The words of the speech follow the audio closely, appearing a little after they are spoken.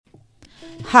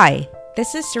Hi,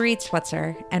 this is Sarit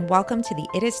Switzer, and welcome to the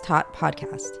It Is Taught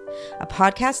podcast, a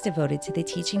podcast devoted to the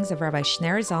teachings of Rabbi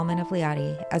Shneur Zalman of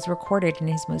Liadi as recorded in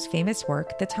his most famous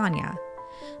work, the Tanya.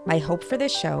 My hope for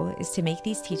this show is to make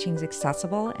these teachings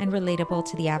accessible and relatable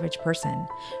to the average person,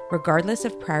 regardless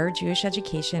of prior Jewish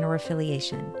education or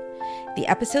affiliation. The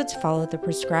episodes follow the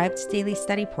prescribed daily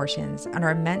study portions and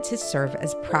are meant to serve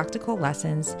as practical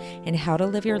lessons in how to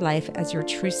live your life as your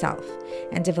true self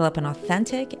and develop an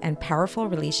authentic and powerful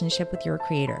relationship with your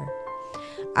Creator.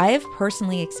 I have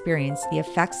personally experienced the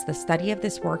effects the study of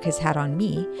this work has had on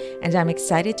me, and I'm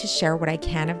excited to share what I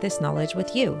can of this knowledge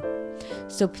with you.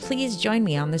 So please join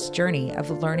me on this journey of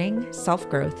learning,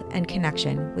 self-growth, and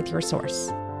connection with your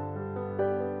source.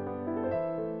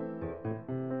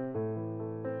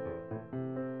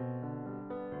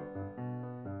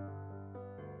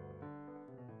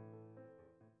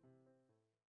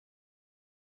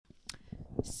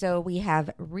 So we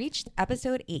have reached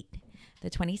episode 8, the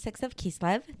 26th of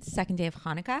Kislev, second day of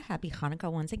Hanukkah. Happy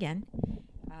Hanukkah once again.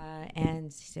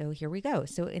 And so here we go.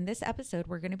 So in this episode,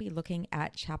 we're going to be looking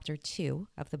at chapter 2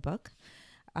 of the book.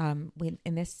 In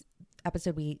this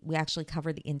episode, we actually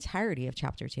covered the entirety of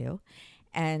chapter 2.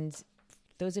 And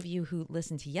those of you who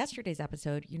listened to yesterday's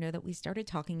episode, you know that we started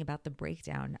talking about the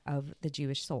breakdown of the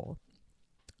Jewish soul.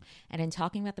 And in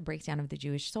talking about the breakdown of the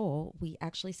Jewish soul, we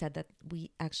actually said that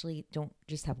we actually don't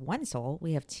just have one soul,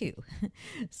 we have two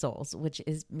souls, which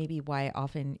is maybe why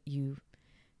often you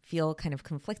feel kind of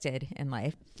conflicted in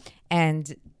life.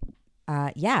 And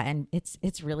and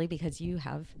it's really because you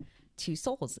have two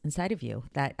souls inside of you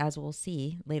that, as we'll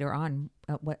see later on,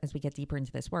 as we get deeper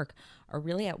into this work, are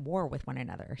really at war with one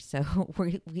another. So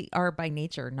we are by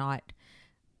nature not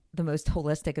the most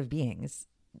holistic of beings.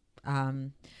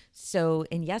 So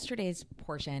in yesterday's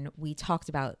portion, we talked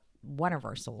about one of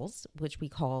our souls, which we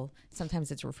call,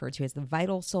 sometimes it's referred to as the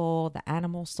vital soul, the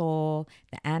animal soul,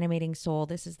 the animating soul.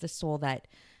 This is the soul that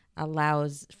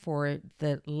allows for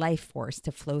the life force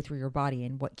to flow through your body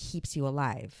and what keeps you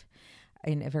alive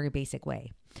in a very basic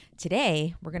way.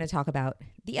 Today, we're going to talk about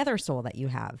the other soul that you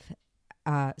have.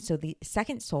 So the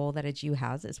second soul that a Jew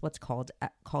has is what's called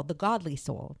the godly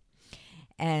soul.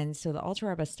 And so the Alter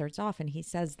Rebbe starts off and he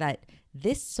says that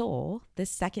this soul,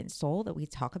 this second soul that we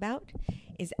talk about,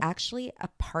 is actually a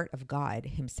part of God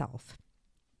himself.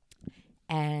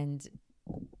 And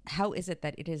how is it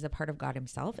that it is a part of God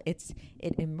himself? It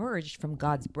emerged from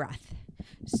God's breath.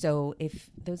 So if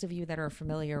those of you that are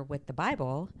familiar with the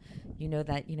Bible, you know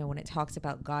that, when it talks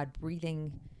about God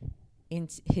breathing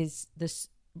into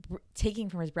taking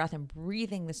from his breath and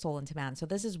breathing the soul into man. So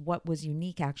this is what was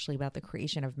unique actually about the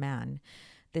creation of man.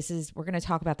 We're going to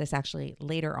talk about this actually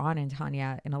later on in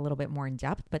Tanya in a little bit more in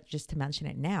depth, but just to mention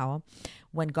it now,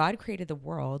 when God created the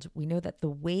world, we know that the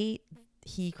way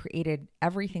he created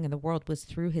everything in the world was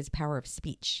through his power of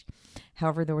speech.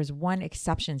 However, there was one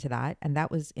exception to that, and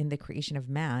that was in the creation of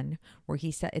man, where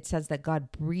it says that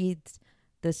God breathed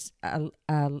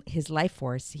his life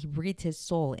force, he breathed his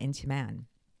soul into man.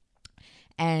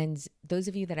 And those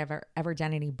of you that have ever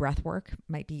done any breath work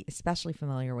might be especially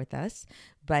familiar with this.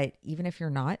 But even if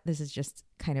you're not, this is just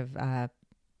kind of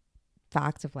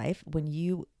facts of life. When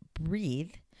you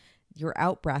breathe, your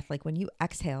out breath, like when you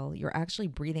exhale, you're actually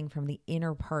breathing from the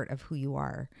inner part of who you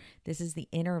are. This is the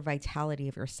inner vitality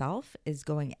of yourself is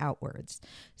going outwards.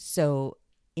 So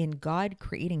in God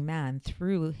creating man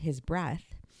through his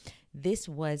breath, this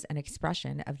was an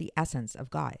expression of the essence of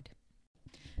God.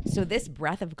 So this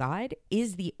breath of God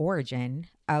is the origin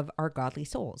of our godly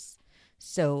souls.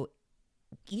 So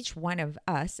each one of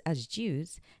us as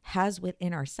Jews has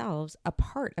within ourselves a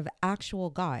part of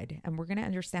actual God. And we're going to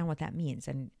understand what that means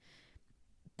and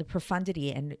the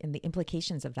profundity and the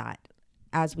implications of that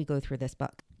as we go through this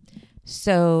book.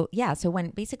 So when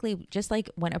basically, just like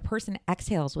when a person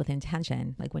exhales with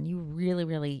intention, like when you really,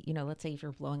 really, let's say if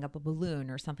you're blowing up a balloon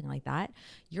or something like that,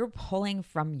 you're pulling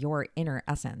from your inner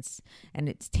essence, and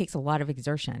it takes a lot of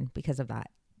exertion because of that,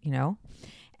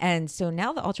 And so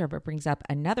now the Alter Rebbe brings up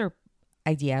another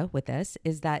idea with this,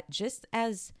 is that just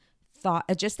as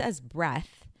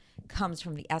breath comes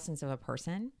from the essence of a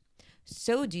person,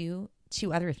 so do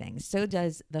two other things. So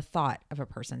does the thought of a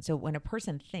person. So when a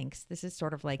person thinks, this is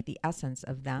sort of like the essence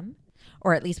of them,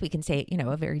 or at least we can say,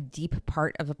 a very deep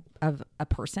part of a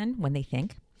person when they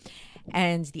think.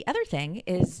 And the other thing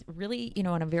is really,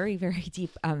 on a very, very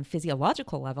deep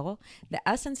physiological level, the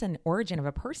essence and origin of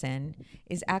a person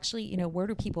is actually, where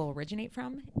do people originate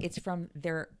from? It's from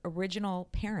their original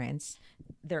parents,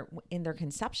 in their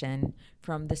conception,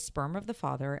 from the sperm of the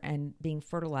father and being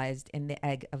fertilized in the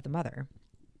egg of the mother.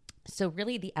 So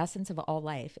really the essence of all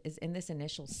life is in this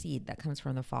initial seed that comes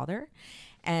from the Father.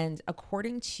 And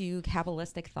according to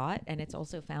Kabbalistic thought, and it's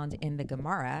also found in the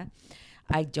Gemara,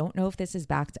 I don't know if this is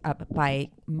backed up by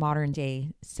modern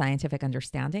day scientific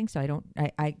understanding. So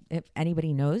if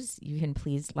anybody knows, you can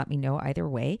please let me know either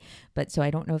way. But so I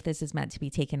don't know if this is meant to be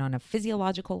taken on a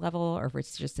physiological level or if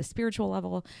it's just a spiritual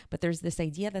level. But there's this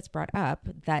idea that's brought up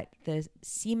that the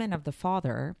semen of the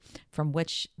Father, from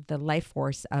which the life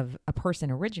force of a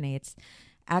person originates,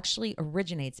 actually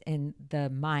originates in the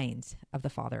mind of the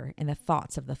Father, in the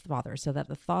thoughts of the Father, so that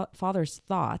the Father's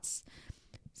thoughts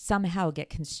somehow get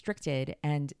constricted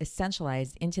and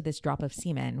essentialized into this drop of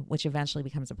semen, which eventually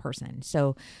becomes a person.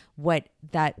 So what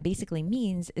that basically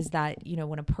means is that,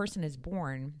 when a person is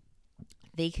born,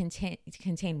 they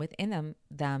contain within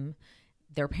them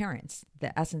their parents,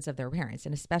 the essence of their parents.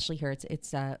 And especially here,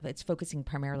 it's focusing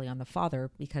primarily on the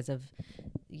Father because of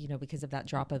that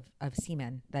drop of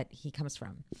semen that he comes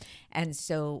from. And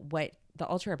so what the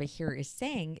Alter Rebbe here is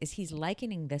saying is he's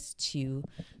likening this to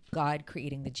God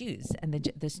creating the Jews and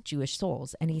this Jewish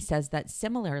souls. And he says that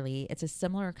similarly, it's a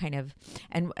similar kind of,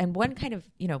 and one kind of,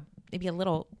 maybe a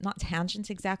little, not tangent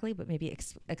exactly, but maybe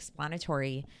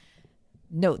explanatory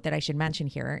note that I should mention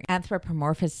here,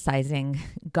 anthropomorphizing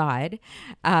God,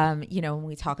 when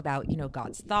we talk about,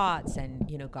 God's thoughts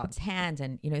and, God's hands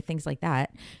and, things like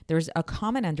that, there's a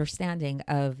common understanding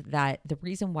of that. The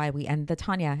reason why and the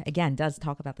Tanya, again, does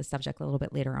talk about the subject a little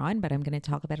bit later on, but I'm going to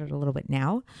talk about it a little bit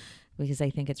now because I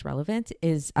think it's relevant,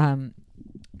 is when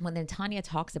the Tanya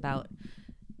talks about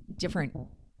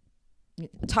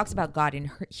God in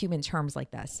human terms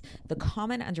like this. The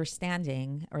common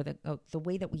understanding, or the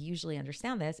way that we usually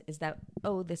understand this, is that,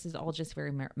 this is all just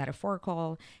very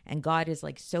metaphorical, and God is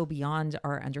like so beyond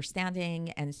our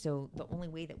understanding, and so the only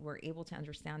way that we're able to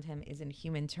understand him is in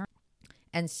human terms.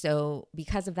 And so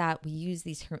because of that, we use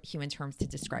these human terms to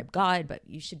describe God, but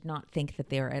you should not think that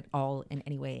they're at all in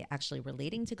any way actually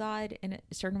relating to God in a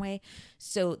certain way.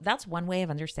 So that's one way of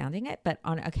understanding it. But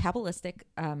on a Kabbalistic,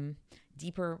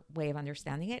 deeper way of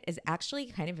understanding it is actually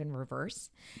kind of in reverse.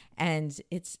 And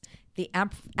it's the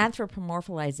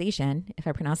anthropomorphization, if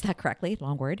I pronounce that correctly,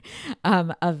 long word, of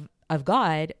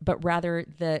God, but rather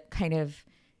the kind of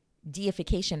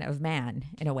deification of man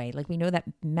in a way. Like we know that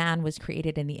man was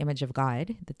created in the image of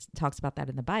God. That talks about that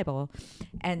in the Bible.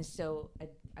 And so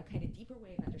a kind of deeper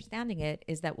way of understanding it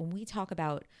is that when we talk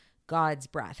about God's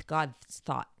breath, God's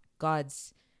thought,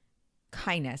 God's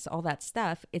kindness, all that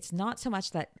stuff, it's not so much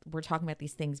that we're talking about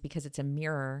these things because it's a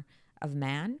mirror of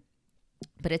man,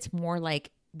 but it's more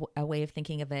like a way of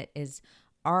thinking of it is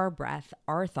our breath,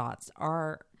 our thoughts,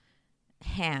 our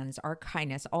hands, our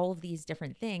kindness, all of these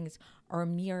different things are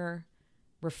mere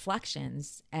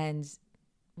reflections, and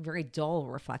very dull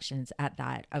reflections at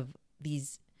that, of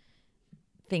these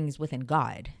things within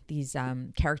God, these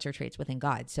character traits within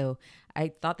God. So I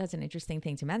thought that's an interesting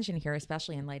thing to mention here,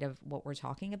 especially in light of what we're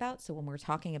talking about. So when we're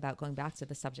talking about, going back to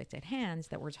the subject at hand,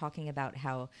 that we're talking about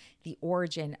how the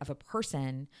origin of a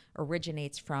person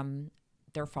originates from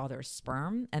their father's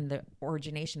sperm, and the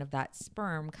origination of that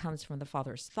sperm comes from the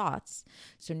father's thoughts.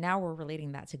 So now we're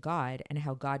relating that to God and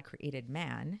how God created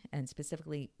man, and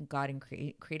specifically God in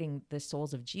creating the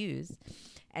souls of Jews.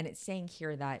 And it's saying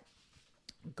here that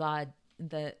God,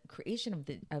 the creation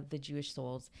of the Jewish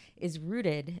souls, is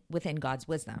rooted within God's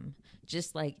wisdom,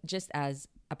 just as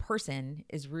a person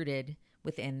is rooted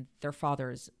within their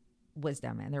father's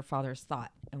wisdom and their father's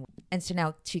thought. And so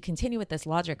now, to continue with this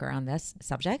logic around this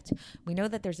subject, we know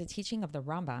that there's a teaching of the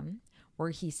Rambam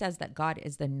where he says that God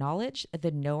is the knowledge,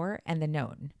 the knower, and the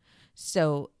known.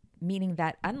 So meaning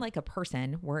that unlike a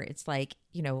person, where it's like,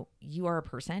 you are a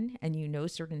person and you know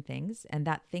certain things, and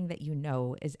that thing that you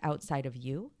know is outside of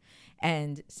you,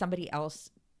 and somebody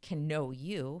else can know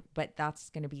you, but that's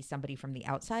going to be somebody from the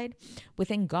outside.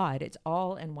 Within God, it's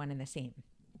all in one and the same.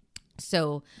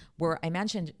 So where I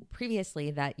mentioned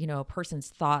previously that, a person's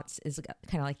thoughts is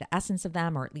kind of like the essence of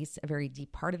them, or at least a very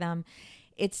deep part of them.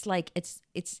 It's like,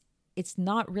 it's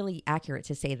not really accurate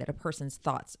to say that a person's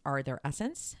thoughts are their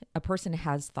essence. A person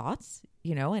has thoughts,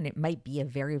 and it might be a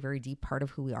very, very deep part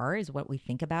of who we are, is what we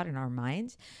think about in our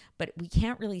minds, but we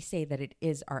can't really say that it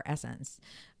is our essence.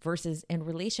 Versus in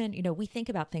relation, we think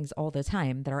about things all the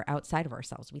time that are outside of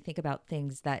ourselves. We think about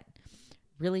things that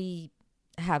really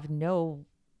have no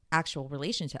actual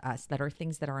relation to us, that are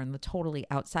things that are in the totally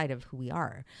outside of who we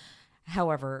are.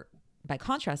 However, by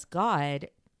contrast,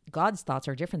 God's thoughts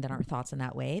are different than our thoughts in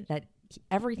that way, that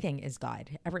everything is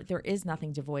God. There is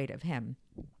nothing devoid of him.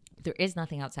 There is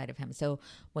nothing outside of him. So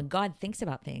when God thinks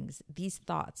about things, these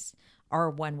thoughts are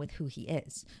one with who he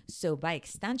is. So by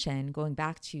extension, going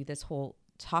back to this whole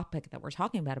topic that we're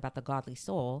talking about the godly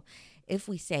soul, if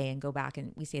we say and go back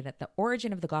and we say that the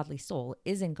origin of the godly soul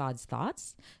is in God's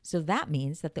thoughts, so that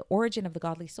means that the origin of the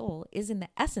godly soul is in the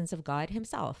essence of God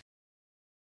himself.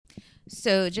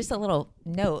 So just a little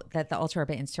note that the Alter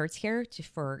Rebbe inserts here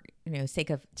for sake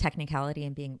of technicality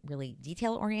and being really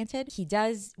detail oriented. He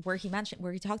does where he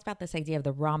talks about this idea of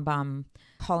the Rambam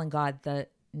calling God the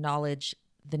knowledge,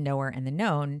 the knower, and the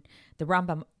known. The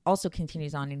Rambam also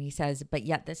continues on and he says, but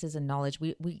yet this is a knowledge.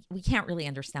 We can't really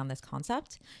understand this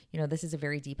concept. This is a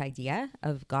very deep idea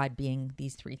of God being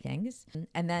these three things.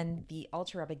 And then the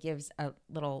Alter Rebbe gives a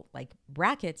little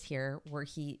brackets here where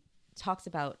he talks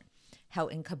about how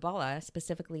in Kabbalah,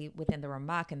 specifically within the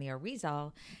Ramak and the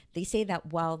Arizal, they say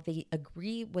that while they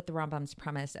agree with the Rambam's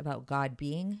premise about God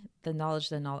being the knowledge,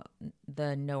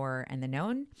 the knower, and the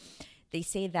known, they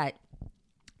say that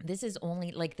this is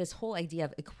only this whole idea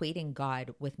of equating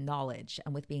God with knowledge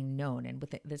and with being known and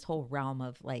with this whole realm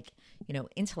of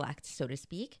intellect, so to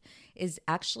speak, is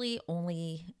actually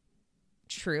only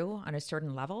true on a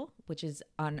certain level, which is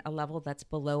on a level that's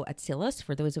below Atzilus,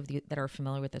 for those of you that are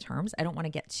familiar with the terms. I don't want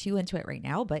to get too into it right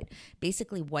now, but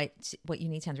basically what you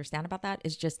need to understand about that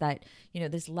is just that,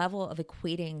 this level of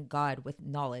equating God with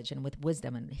knowledge and with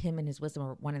wisdom, and him and his wisdom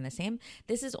are one and the same.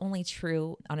 This is only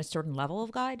true on a certain level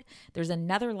of God. There's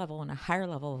another level and a higher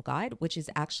level of God, which is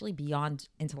actually beyond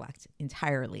intellect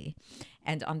entirely.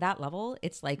 And on that level,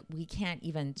 it's we can't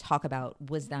even talk about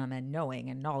wisdom and knowing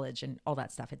and knowledge and all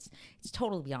that stuff. It's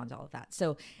totally beyond all of that.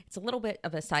 So it's a little bit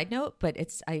of a side note, but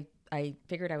I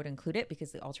figured I would include it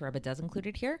because the Alter Rebbe does include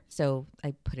it here. So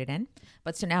I put it in.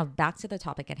 But so now back to the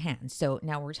topic at hand. So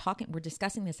now we're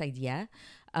discussing this idea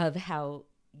of how,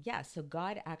 so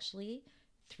God actually,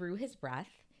 through his breath,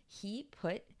 he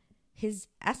put his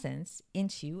essence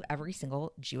into every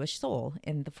single Jewish soul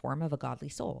in the form of a godly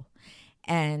soul.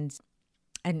 And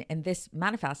this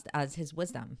manifests as his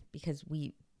wisdom because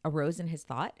we arose in his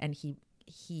thought, and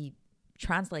he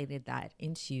translated that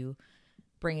into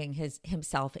bringing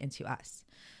himself into us.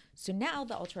 So now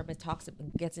the Alter Rebbe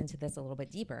gets into this a little bit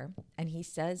deeper, and he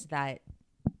says that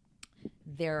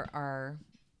there are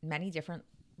many different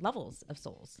levels of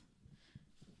souls.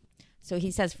 So he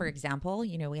says, for example,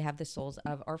 we have the souls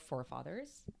of our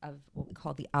forefathers, of what we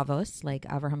call the Avos, like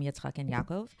Avraham, Yitzchak, and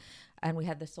Yaakov, and we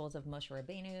have the souls of Moshe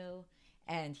Rabbeinu.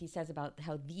 And he says about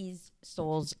how these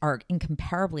souls are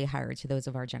incomparably higher to those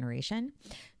of our generation,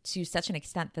 to such an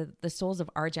extent that the souls of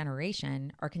our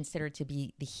generation are considered to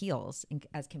be the heels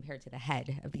as compared to the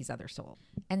head of these other souls.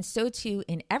 And so too,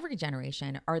 in every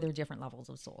generation, are there different levels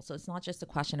of souls. So it's not just a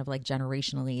question of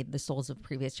generationally, the souls of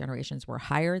previous generations were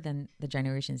higher than the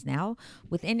generations now.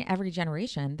 Within every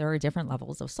generation, there are different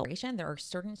levels of soul. There are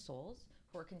certain souls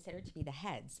who are considered to be the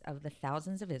heads of the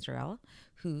thousands of Israel,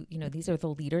 who, these are the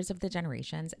leaders of the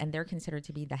generations, and they're considered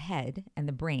to be the head and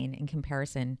the brain in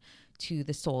comparison to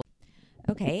the soul.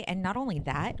 Okay, and not only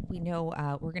that, we know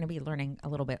we're going to be learning a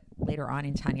little bit later on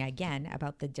in Tanya again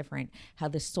about how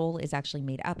the soul is actually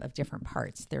made up of different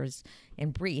parts. There's the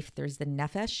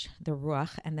nefesh, the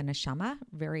ruach, and the neshama,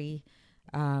 very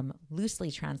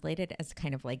loosely translated as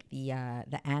kind of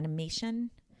the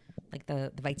animation,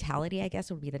 the vitality, I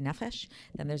guess, would be the nefesh.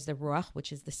 Then there's the ruach,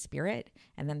 which is the spirit.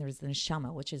 And then there's the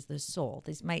neshama, which is the soul.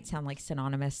 These might sound like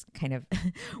synonymous kind of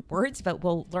words, but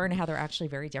we'll learn how they're actually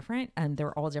very different. And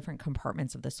they're all different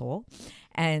compartments of the soul.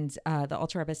 And the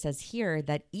Alter Rebbe says here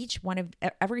that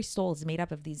every soul is made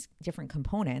up of these different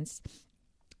components.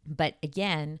 But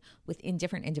again, within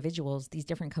different individuals, these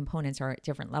different components are at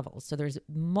different levels. So there's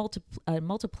a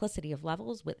multiplicity of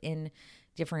levels within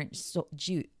different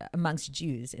amongst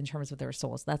Jews in terms of their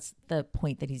souls. That's the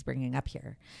point that he's bringing up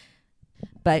here.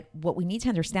 But what we need to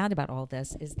understand about all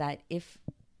this is that if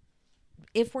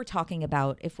we're talking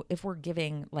about, if we're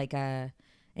giving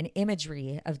an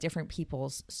imagery of different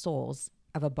people's souls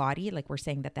of a body, we're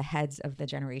saying that the heads of the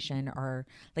generation are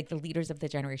the leaders of the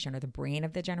generation, or the brain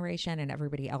of the generation, and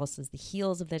everybody else is the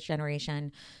heels of the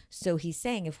generation. So he's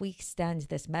saying if we extend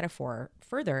this metaphor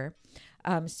further,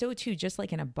 so too, just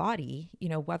like in a body,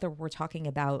 whether we're talking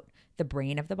about the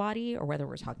brain of the body or whether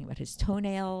we're talking about his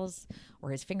toenails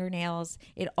or his fingernails,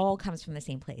 it all comes from the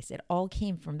same place. It all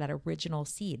came from that original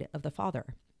seed of the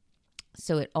Father.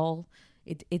 So it all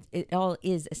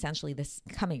is essentially this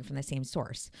coming from the same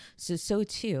source. So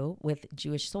too with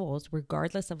Jewish souls,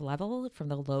 regardless of level, from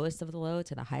the lowest of the low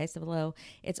to the highest of the low,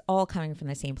 it's all coming from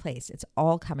the same place. It's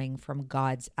all coming from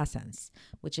God's essence,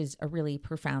 which is a really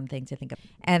profound thing to think of.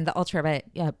 And the Alter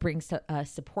Rebbe brings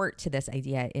support to this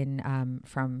idea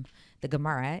from the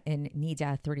Gemara in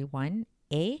Nida 31.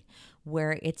 A,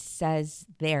 where it says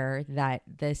there that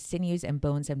the sinews and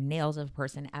bones and nails of a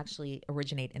person actually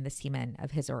originate in the semen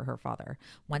of his or her father.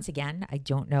 Once again, I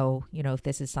don't know, if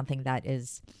this is something that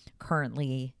is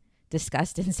currently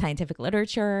discussed in scientific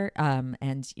literature,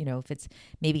 and if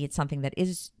maybe it's something that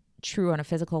is true on a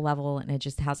physical level and it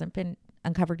just hasn't been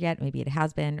uncovered yet. Maybe it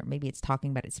has been, or maybe it's talking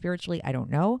about it spiritually. I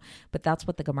don't know, but that's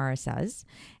what the Gemara says.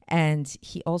 And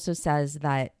he also says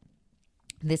that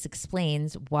this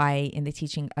explains why in the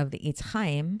teaching of the Eitz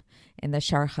Chaim in the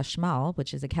Shar Hashmal,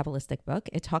 which is a Kabbalistic book,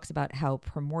 it talks about how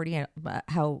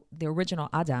the original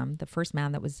Adam, the first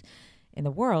man that was in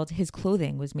the world, his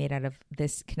clothing was made out of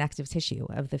this connective tissue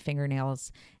of the fingernails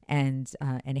and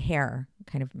hair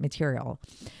kind of material.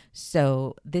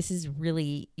 So this is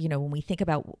really, when we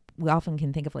often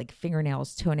can think of like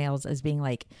fingernails, toenails as being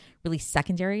like really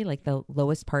secondary, like the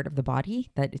lowest part of the body,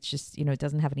 that it's just, it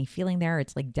doesn't have any feeling there.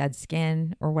 It's like dead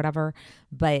skin or whatever.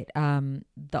 But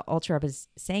the Alter Rebbe is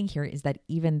saying here is that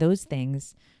even those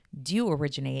things do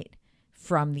originate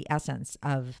from the essence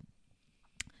of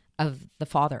the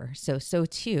Father. So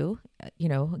too,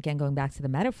 again, going back to the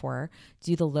metaphor,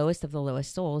 do the lowest of the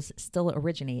lowest souls still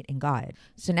originate in God?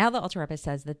 So now the Alter Rebbe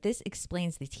says that this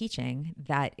explains the teaching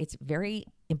that it's very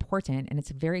important and it's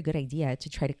a very good idea to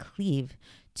try to cleave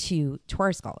to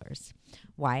Torah scholars.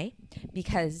 Why?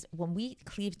 Because when we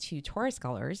cleave to Torah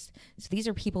scholars, so these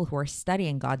are people who are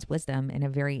studying God's wisdom in a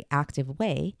very active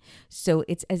way. So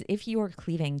it's as if you are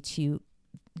cleaving to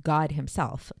God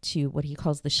himself, to what he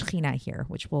calls the Shekhinah here,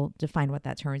 which we'll define what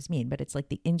that terms mean, but it's like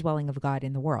the indwelling of God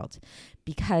in the world,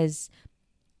 because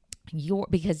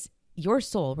your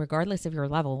soul, regardless of your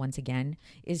level, once again,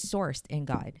 is sourced in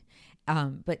God.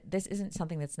 But this isn't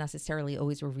something that's necessarily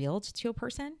always revealed to a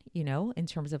person, in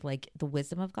terms of like the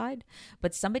wisdom of God,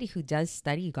 but somebody who does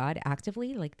study God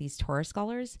actively, like these Torah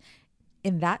scholars,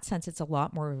 in that sense, it's a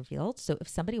lot more revealed. So if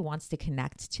somebody wants to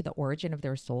connect to the origin of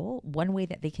their soul, one way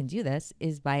that they can do this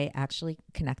is by actually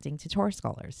connecting to Torah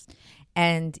scholars.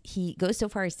 And he goes so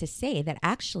far as to say that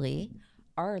actually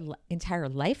our entire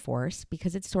life force,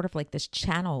 because it's sort of like this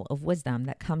channel of wisdom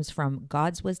that comes from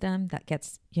God's wisdom that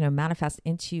gets, manifest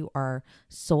into our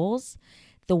souls,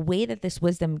 the way that this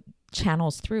wisdom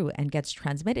channels through and gets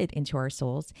transmitted into our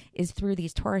souls is through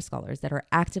these Torah scholars that are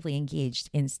actively engaged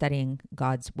in studying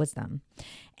God's wisdom.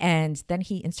 And then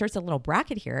he inserts a little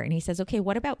bracket here and he says, okay,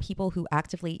 what about people who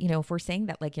actively, if we're saying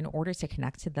that like in order to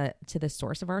connect to the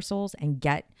source of our souls and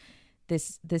get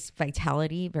this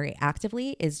vitality very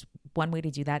actively, is one way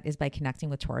to do that is by connecting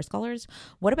with Torah scholars.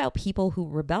 What about people who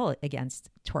rebel against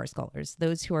Torah scholars?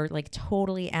 Those who are like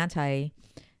totally anti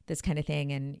this kind of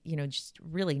thing and, just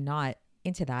really not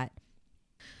into that.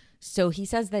 So he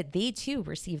says that they too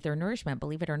receive their nourishment,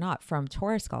 believe it or not, from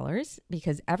Torah scholars,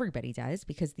 because everybody does,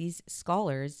 because these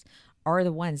scholars are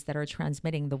the ones that are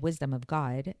transmitting the wisdom of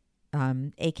God,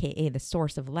 aka the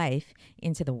source of life,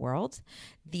 into the world.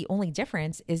 The only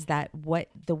difference is that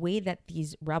the way that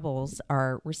these rebels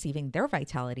are receiving their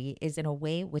vitality is in a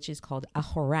way which is called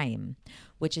achoraim,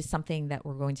 which is something that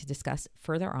we're going to discuss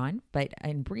further on. But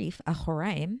in brief,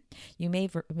 achoraim,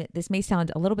 this may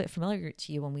sound a little bit familiar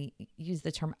to you when we use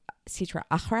the term sitra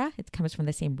achra. It comes from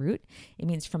the same root. It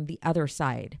means from the other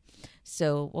side.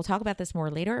 So we'll talk about this more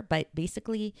later, but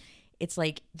basically it's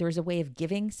like there's a way of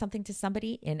giving something to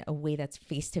somebody in a way that's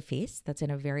face-to-face, that's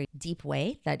in a very deep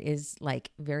way, that is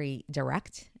like very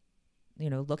direct,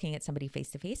 looking at somebody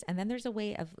face-to-face. And then there's a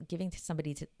way of giving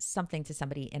something to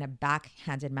somebody in a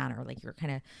backhanded manner. Like you're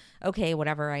kind of, okay,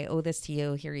 whatever, I owe this to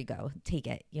you, here you go, take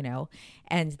it,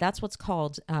 And that's what's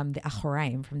called the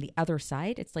achoraim, from the other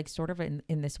side. It's like sort of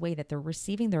in this way that they're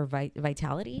receiving their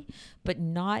vitality, but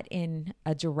not in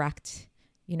a direct,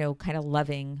 kind of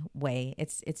loving way.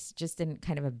 It's just in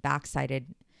kind of a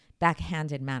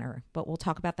backhanded manner, but we'll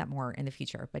talk about that more in the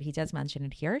future. But he does mention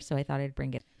it here, so I thought I'd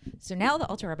bring it. So now the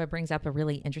Alter Rebbe brings up a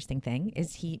really interesting thing,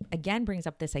 is he again brings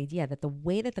up this idea that the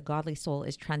way that the godly soul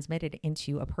is transmitted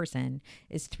into a person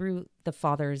is through the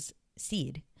father's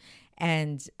seed.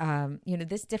 And,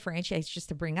 this differentiates, just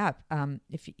to bring up,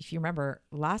 if you remember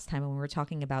last time when we were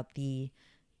talking about the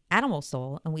animal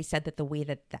soul, and we said that the way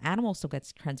that the animal soul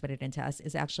gets transmitted into us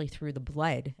is actually through the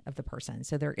blood of the person.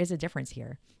 So there is a difference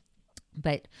here.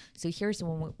 But so here's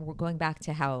when we're going back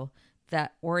to how the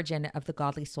origin of the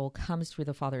godly soul comes through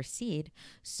the father's seed.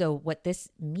 So what this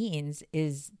means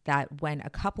is that when a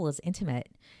couple is intimate,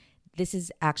 this is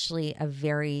actually a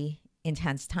very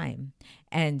intense time.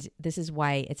 And this is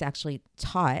why it's actually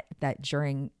taught that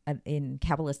during, in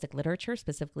Kabbalistic literature,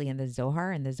 specifically in the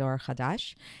Zohar and the Zohar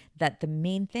Chadash, that the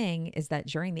main thing is that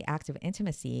during the act of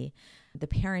intimacy, the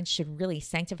parents should really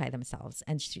sanctify themselves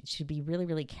and should be really,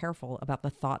 really careful about the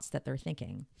thoughts that they're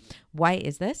thinking. Why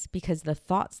is this? Because the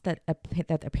thoughts that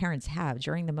the parents have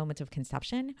during the moment of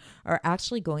conception are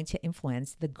actually going to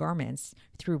influence the garments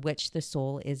through which the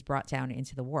soul is brought down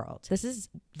into the world. This is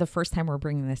the first time we're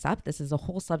bringing this up. This is a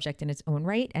whole subject in its own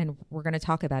right, and we're going to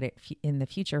talk about it in the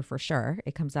future for sure.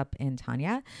 It comes up in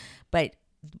Tanya. But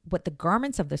what the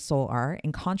garments of the soul are,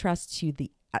 in contrast to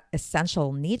the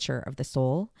essential nature of the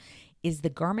soul, is the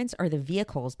garments are the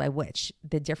vehicles by which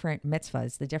the different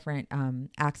mitzvahs, the different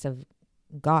acts of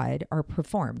God are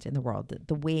performed in the world,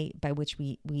 the way by which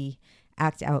we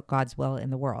act out God's will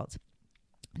in the world,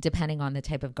 depending on the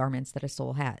type of garments that a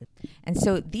soul has. And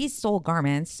so these soul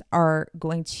garments are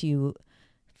going to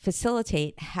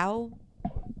facilitate how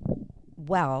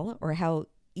well or how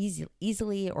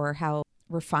easily or how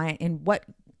refined and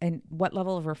what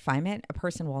level of refinement a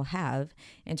person will have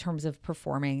in terms of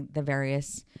performing the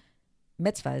various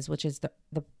mitzvahs, which is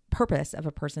the purpose of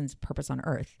a person's purpose on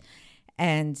earth.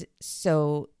 And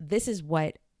so this is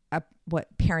what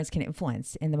parents can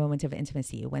influence in the moment of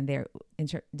intimacy when they're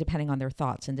depending on their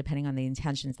thoughts and depending on the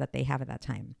intentions that they have at that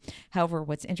time. However,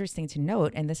 what's interesting to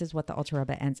note, and this is what the Alter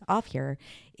Rebbe ends off here,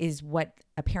 is what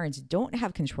parents don't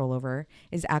have control over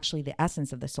is actually the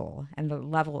essence of the soul and the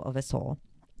level of a soul.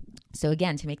 So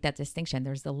again, to make that distinction,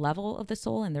 there's the level of the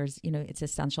soul and there's, its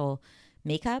essential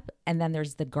makeup. And then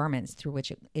there's the garments through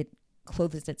which it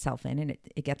clothes itself in and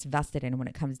it gets vested in when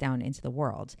it comes down into the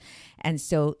world. And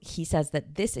so he says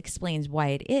that this explains why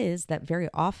it is that very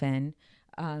often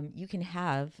you can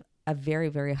have a very,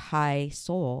 very high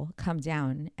soul come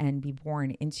down and be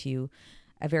born into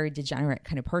a very degenerate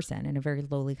kind of person and a very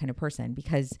lowly kind of person,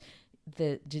 because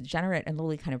the degenerate and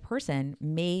lowly kind of person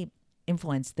may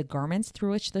influence the garments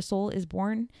through which the soul is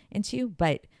born into,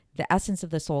 but the essence of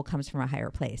the soul comes from a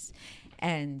higher place.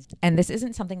 And this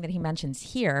isn't something that he mentions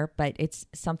here, but it's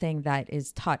something that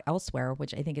is taught elsewhere,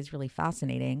 which I think is really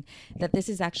fascinating, that this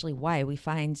is actually why we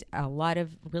find a lot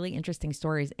of really interesting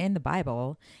stories in the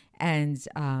Bible and,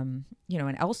 and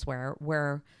elsewhere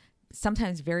where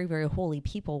sometimes very, very holy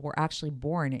people were actually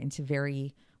born into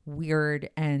very weird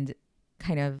and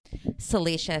kind of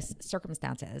salacious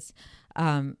circumstances,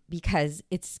 because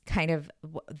it's kind of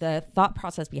the thought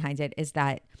process behind it is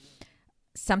that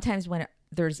sometimes when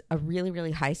there's a really,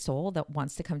 really high soul that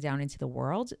wants to come down into the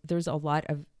world, there's a lot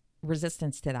of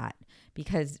resistance to that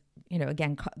because,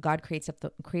 again, God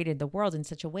created the world in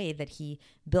such a way that he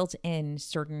built in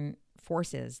certain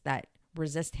forces that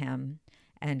resist him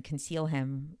and conceal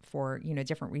him for,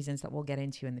 different reasons that we'll get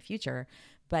into in the future.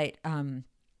 But,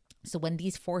 so when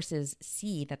these forces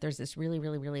see that there's this really,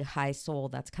 really, really high soul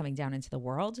that's coming down into the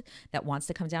world, that wants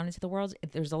to come down into the world,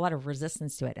 there's a lot of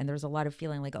resistance to it. And there's a lot of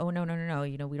feeling like, oh, no,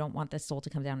 we don't want this soul to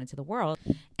come down into the world.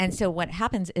 And so what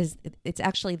happens is it's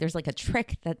actually, there's like a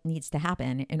trick that needs to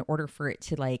happen in order for it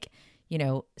to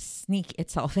sneak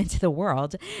itself into the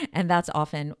world. And that's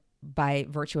often by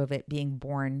virtue of it being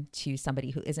born to somebody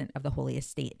who isn't of the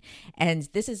holiest state. And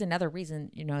this is another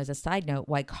reason, as a side note,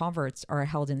 why converts are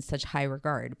held in such high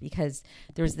regard, because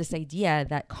there's this idea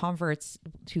that converts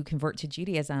who convert to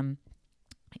Judaism,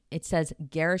 it says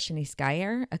ger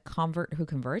sheniskayer, a convert who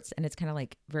converts. And it's kind of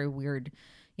like very weird.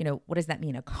 What does that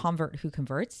mean? A convert who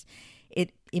converts?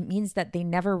 It means that they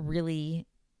never really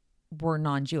were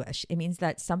non-Jewish. It means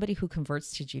that somebody who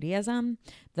converts to Judaism,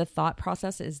 the thought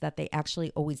process is that they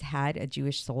actually always had a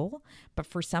Jewish soul, but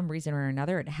for some reason or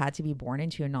another, it had to be born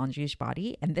into a non-Jewish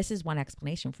body. And this is one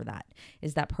explanation for that,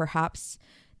 is that perhaps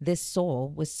this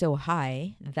soul was so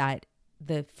high that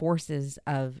the forces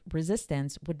of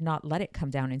resistance would not let it come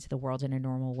down into the world in a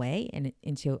normal way and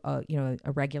into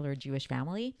a regular Jewish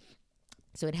family.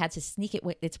 So it had to sneak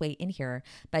its way in here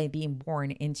by being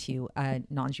born into a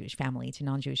non-Jewish family, to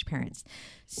non-Jewish parents.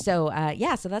 So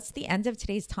so that's the end of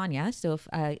today's Tanya. So if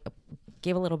I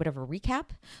gave a little bit of a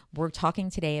recap, we're talking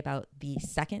today about the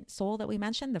second soul that we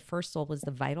mentioned. The first soul was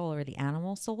the vital or the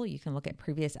animal soul. You can look at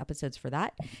previous episodes for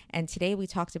that. And today we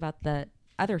talked about the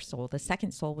other soul, the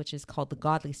second soul, which is called the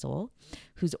godly soul,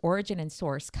 whose origin and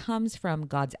source comes from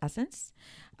God's essence,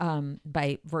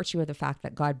 by virtue of the fact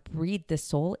that God breathed the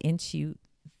soul into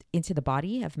the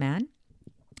body of man.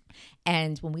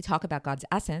 And when we talk about God's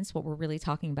essence, what we're really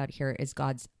talking about here is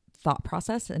God's thought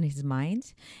process and his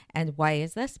mind. And why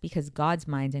is this? Because God's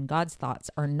mind and God's thoughts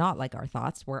are not like our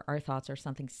thoughts, where our thoughts are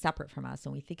something separate from us.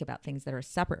 And we think about things that are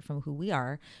separate from who we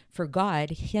are. For God,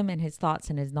 him and his thoughts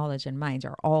and his knowledge and mind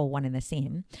are all one and the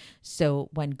same. So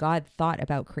when God thought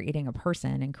about creating a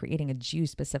person and creating a Jew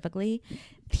specifically,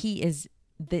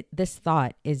 this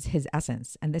thought is his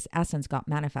essence, and this essence got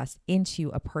manifest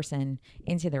into a person,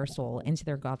 into their soul, into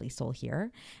their godly soul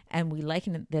here. And we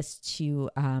liken this to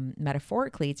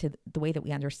metaphorically to the way that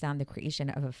we understand the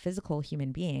creation of a physical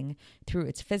human being through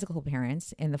its physical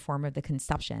parents in the form of the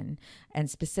conception, and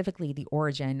specifically the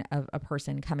origin of a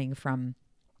person coming from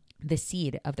the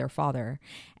seed of their father.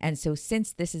 And so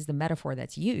since this is the metaphor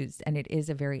that's used, and it is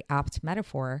a very apt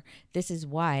metaphor, this is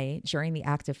why during the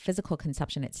act of physical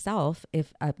conception itself,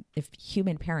 if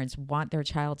human parents want their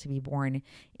child to be born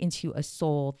into a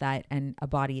soul that and a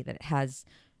body that has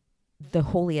the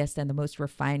holiest and the most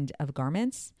refined of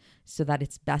garments, so that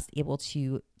it's best able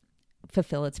to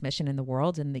fulfill its mission in the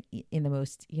world in the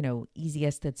most,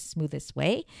 easiest and smoothest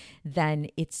way, then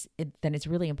it's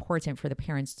really important for the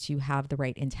parents to have the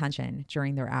right intention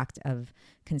during their act of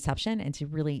conception, and to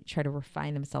really try to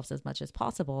refine themselves as much as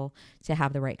possible to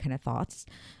have the right kind of thoughts.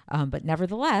 But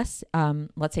nevertheless,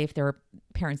 let's say if there are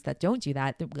parents that don't do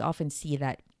that, we often see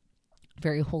that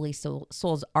very holy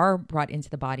souls are brought into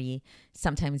the body,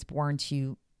 sometimes born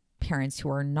to parents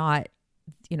who are not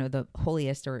the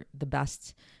holiest or the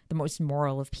best, the most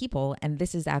moral of people. And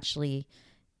this is actually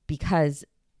because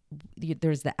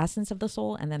there's the essence of the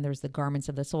soul, and then there's the garments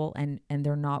of the soul, and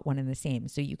they're not one and the same.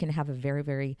 So you can have a very,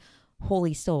 very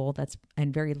holy soul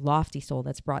and very lofty soul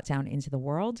that's brought down into the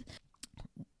world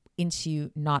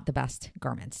into not the best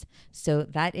garments. So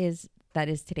that is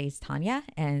today's Tanya,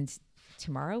 and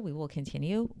tomorrow we will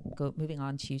continue moving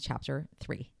on to chapter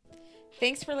 3.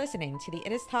 Thanks for listening to the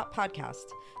It Is Taught podcast,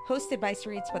 hosted by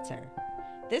Sarit Switzer.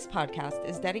 This podcast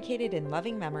is dedicated in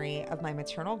loving memory of my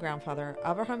maternal grandfather,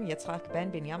 Avraham Yitzchak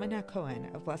ben Binyamin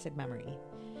HaKohen of blessed memory.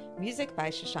 Music by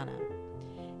Shoshana.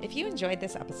 If you enjoyed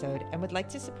this episode and would like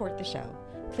to support the show,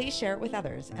 please share it with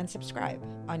others and subscribe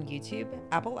on YouTube,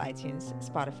 Apple iTunes,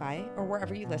 Spotify, or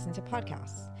wherever you listen to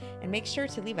podcasts. And make sure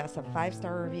to leave us a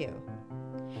 5-star review.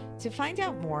 To find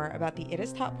out more about the It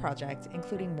Is Taught project,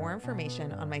 including more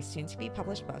information on my soon-to-be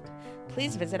published book,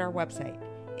 please visit our website,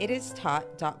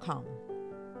 itistaught.com.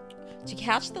 To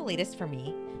catch the latest from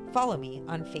me, follow me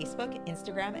on Facebook,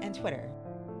 Instagram, and Twitter.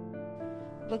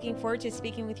 Looking forward to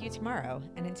speaking with you tomorrow,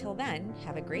 and until then,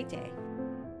 have a great day.